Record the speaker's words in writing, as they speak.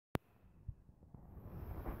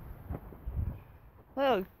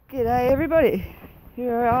Well, g'day everybody.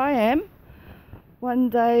 Here I am, 1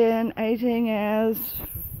 day and 18 hours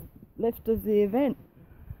left of the event,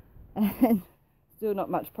 and still not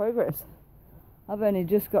much progress. I've only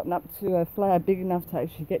just gotten up to a flower big enough to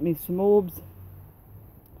actually get me some orbs.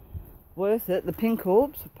 Worth it, the pink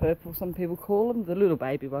orbs, purple some people call them, the little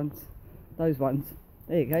baby ones, those ones.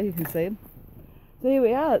 There you go, you can see them. So here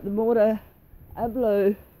we are at the Morty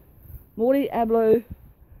Ablo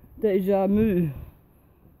Deja Moo.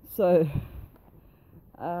 So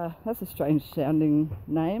that's a strange sounding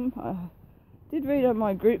name. I did read on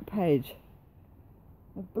my group page,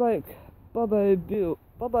 a bloke, Bobo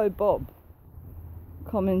Bob,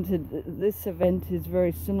 commented that this event is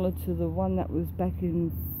very similar to the one that was back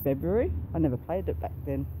in February. I never played it back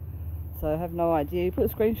then, so I have no idea. He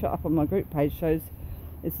put a screenshot up on my group page, shows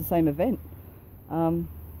it's the same event.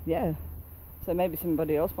 Yeah, so maybe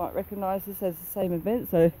somebody else might recognise this as the same event,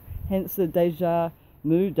 so hence the Deja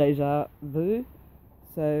Moo, Deja Vu.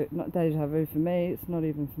 So not Deja Vu for me, it's not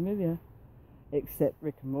even familiar, except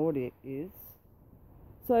Rick and Morty is.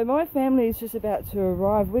 So my family is just about to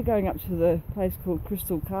arrive. We're going up to the place called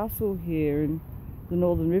Crystal Castle here in the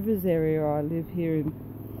Northern Rivers area. I live here in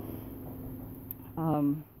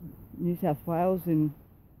New South Wales in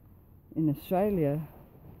Australia.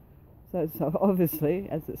 So obviously,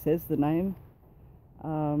 as it says, the name,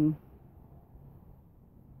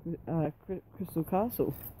 Crystal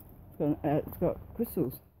Castle. It's got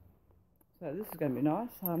crystals. So this is going to be nice.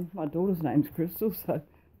 My daughter's name's Crystal, so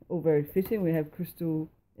all very fitting. We have crystal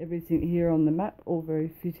everything here on the map, all very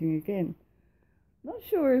fitting again. Not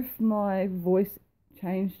sure if my voice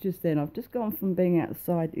changed just then. I've just gone from being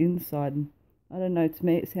outside inside, and I don't know, to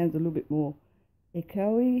me it sounds a little bit more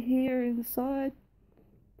echoey here inside.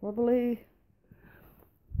 Probably.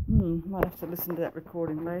 Might have to listen to that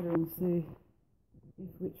recording later and see if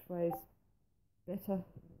which way's better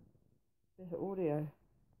audio.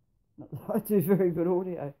 Not that I do very good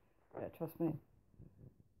audio, yeah, trust me.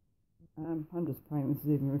 I'm just praying this is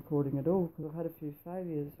even recording at all, because I've had a few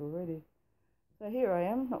failures already. So here I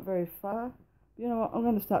am, not very far. You know what, I'm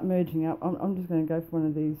going to start merging up. I'm just going to go for one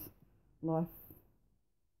of these life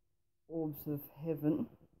orbs of heaven,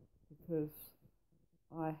 because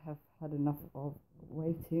I have had enough of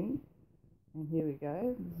waiting. And here we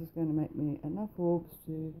go. This is going to make me enough orbs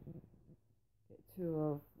to get 2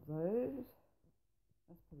 of those.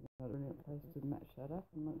 That's probably not a brilliant place to match that up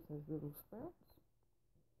amongst those little sprouts.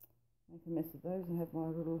 Make a mess of those and have my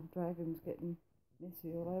little dragons getting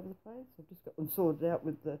messy all over the place. I've just got them sorted out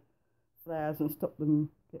with the flowers and stopped them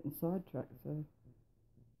getting sidetracked, so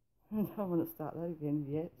I don't want to start that again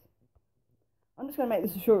yet. I'm just going to make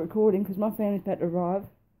this a short recording because my family's about to arrive.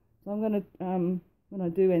 So I'm going to, when I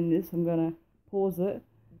do end this, I'm going to pause it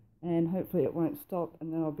and hopefully it won't stop,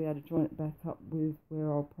 and then I'll be able to join it back up with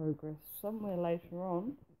where I'll progress somewhere later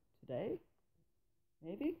on today.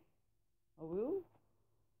 Maybe I will.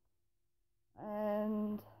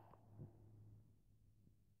 And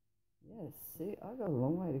yes, see, I've got a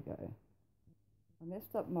long way to go. I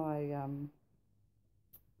messed up my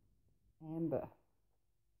amber.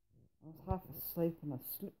 I was half asleep and I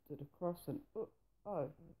slipped it across, and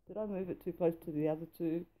oh, did I move it too close to the other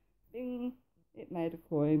two? Ding! It made a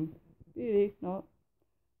coin. Beauty, not.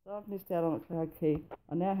 So I've missed out on a cloud key.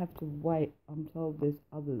 I now have to wait. I'm told there's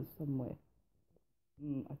others somewhere.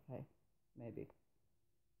 Okay, maybe.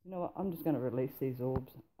 You know what, I'm just going to release these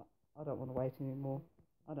orbs. I don't want to wait anymore.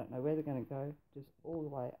 I don't know where they're going to go. Just all the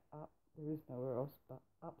way up. There is nowhere else but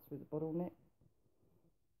up through the bottleneck.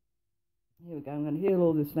 Here we go. I'm going to heal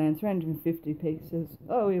all this land. 350 pieces.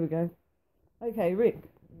 Oh, here we go. Okay, Rick.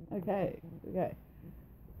 Okay.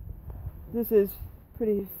 This is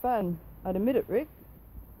pretty fun. I'd admit it, Rick.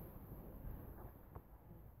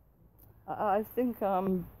 I think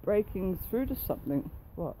I'm breaking through to something.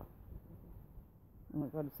 What? Oh my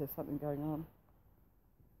God, there's something going on.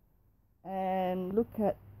 And look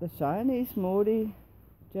at the shinies, Morty.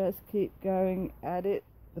 Just keep going at it.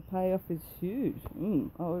 The payoff is huge.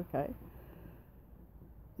 Oh, okay.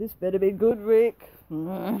 This better be good, Rick.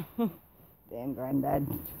 Damn, Granddad.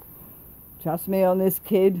 Trust me on this,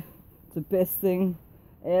 kid. It's the best thing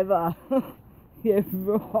ever. Yeah,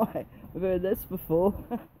 right. I've heard this before.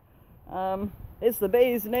 It's the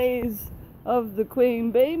bee's knees of the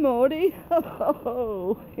queen bee, Morty.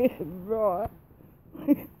 Oh, yeah, right.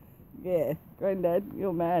 Yeah, Granddad,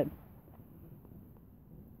 you're mad.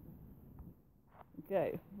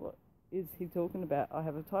 Okay, what is he talking about? I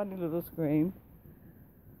have a tiny little screen,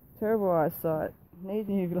 terrible eyesight, need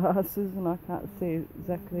new glasses, and I can't see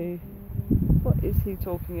exactly what is he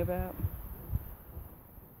talking about.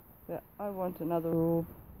 But I want another orb.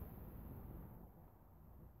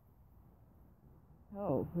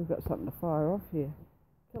 Oh, we've got something to fire off here.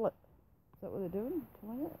 Kill it. Is that what they're doing?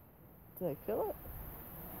 Killing it? Did they kill it?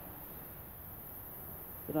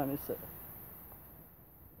 Did I miss it?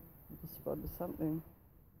 I just spotted something.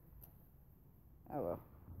 Oh well.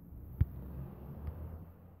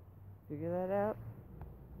 Figure that out.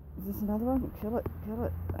 Is this another one? Kill it, kill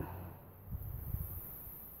it.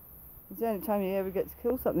 It's the only time you ever get to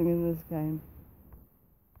kill something in this game.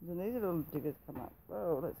 And these little diggers come up.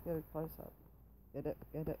 Whoa, let's get a close up. Get it,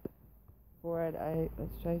 get it. 4 out of 8,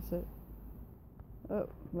 let's chase it. Oh,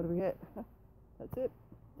 what do we get? That's it,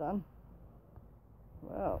 done.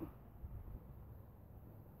 Wow.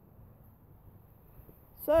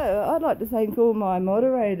 So, I'd like to thank all my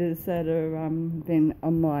moderators that have been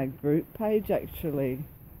on my group page actually.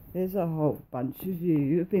 There's a whole bunch of you.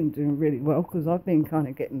 You've been doing really well because I've been kind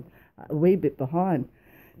of getting a wee bit behind.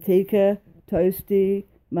 Tika, Toasty,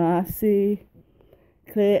 Marcy,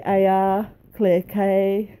 Claire AR, Claire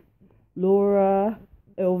K, Laura,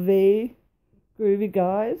 LV, groovy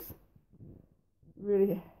guys.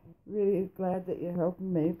 Really, really glad that you're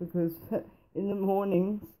helping me because in the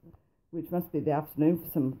mornings, which must be the afternoon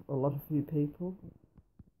for a lot of you people,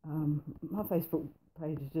 my Facebook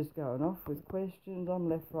page is just going off with questions. I'm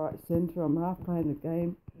left, right, centre. I'm half playing the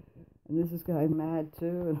game, and this is going mad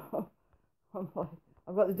too. And I'm like,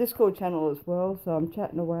 I've got the Discord channel as well, so I'm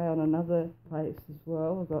chatting away on another place as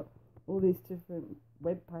well. I've got all these different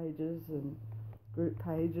web pages and group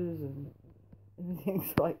pages, and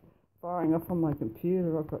everything's like firing off on my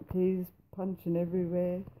computer. I've got keys punching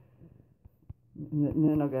everywhere. And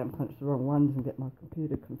then I go and punch the wrong ones and get my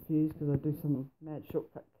computer confused because I do some mad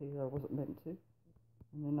shortcut keys I wasn't meant to.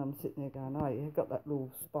 And then I'm sitting there going, oh, yeah, got that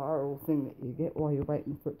little spiral thing that you get while you're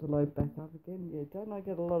waiting for it to load back up again. Yeah, don't I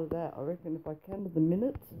get a lot of that? I reckon if I counted the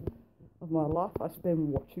minutes of my life I spend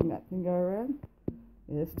watching that thing go around,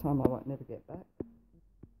 yeah, this time I won't never get back.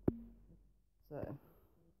 So,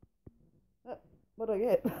 what'd I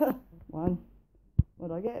get? 1.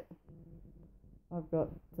 What'd I get? I've got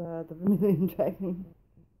the Vermilion Dragon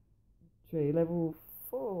tree, level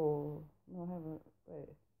 4. No, I haven't. Wait.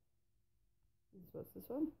 What's this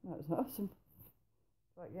one? No, it's not.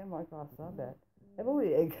 Right, yeah, my glasses are bad.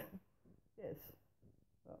 Heavily egg. Yes.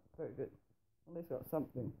 Oh, very good. At least got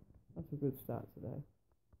something. That's a good start today.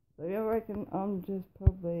 So yeah, I reckon I'm just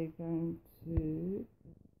probably going to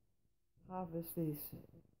harvest these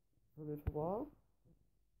for a little while.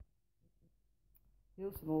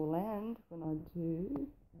 Heal some more land when I do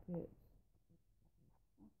get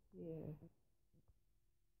here.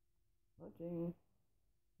 Lodging.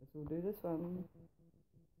 Guess we'll do this one.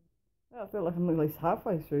 Well, I feel like I'm at least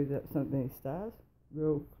halfway through some of these stars.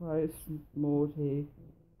 Real close, Morty.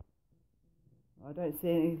 I don't see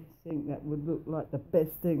anything that would look like the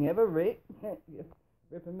best thing ever, Rick. You're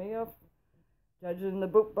ripping me off. Judging the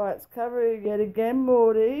book by its cover yet again,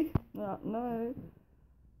 Morty. No.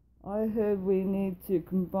 I heard we need to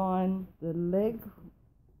combine the leg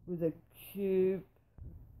with a cube.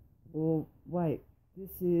 Or wait,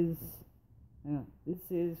 this is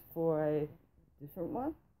for a different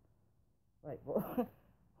one. Wait, what?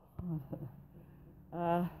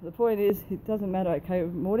 The point is, it doesn't matter. Okay,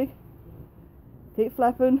 Morty, keep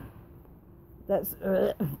flapping. That's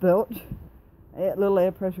belt. Little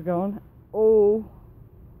air pressure going. All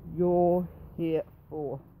you're here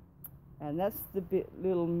for. And that's the bit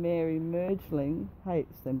little Mary Mergeling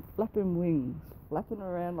hates, them flapping wings, flapping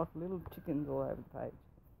around like little chickens all over the page.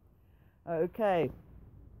 Okay,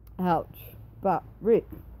 ouch. But, Rick,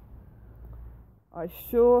 I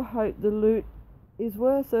sure hope the loot is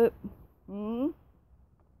worth it. I'm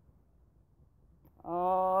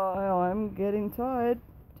getting tired.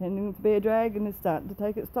 Pretending to be a dragon is starting to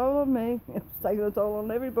take its toll on me. It's taking a toll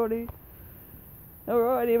on everybody.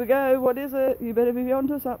 Alright, here we go. What is it? You better be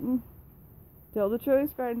onto something. Tell the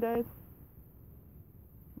truth, Granddad.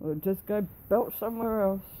 Or just go belt somewhere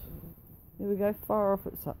else. Here we go, fire off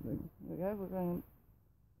at something. Here we go, we're going to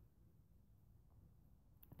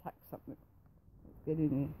attack something. Let's get in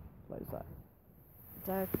here. Close that.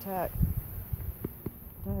 Attack, attack.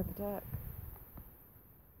 Attack, attack.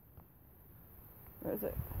 Where is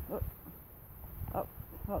it? Oh,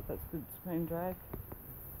 that's good screen drag.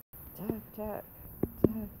 Attack, attack.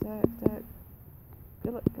 Attack, attack, attack.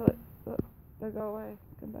 Kill it, kill it. Don't go away.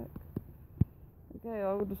 Come back. Okay,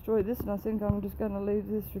 I will destroy this, and I think I'm just going to leave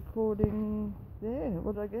this recording there.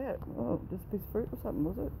 What did I get? Oh, just a piece of fruit or something,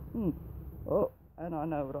 was it? Oh, and I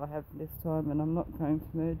know what I have this time, and I'm not going to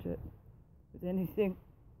merge it with anything.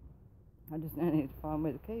 I just now need to find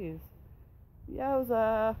where the key is.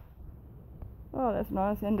 Yowza! Oh, that's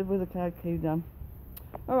nice. Ended with a cloud key done.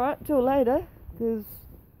 Alright, till later, because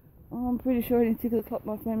I'm pretty sure any 6 o'clock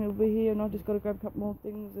my family will be here, and I've just got to grab a couple more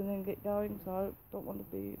things and then get going, so I don't want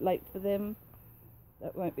to be late for them.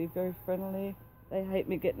 That won't be very friendly. They hate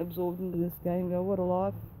me getting absorbed into this game. Go, what a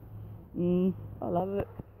life. I love it.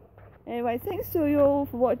 Anyway, thanks to you all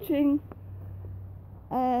for watching,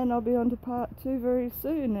 and I'll be on to part 2 very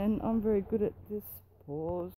soon, and I'm very good at this. Pause.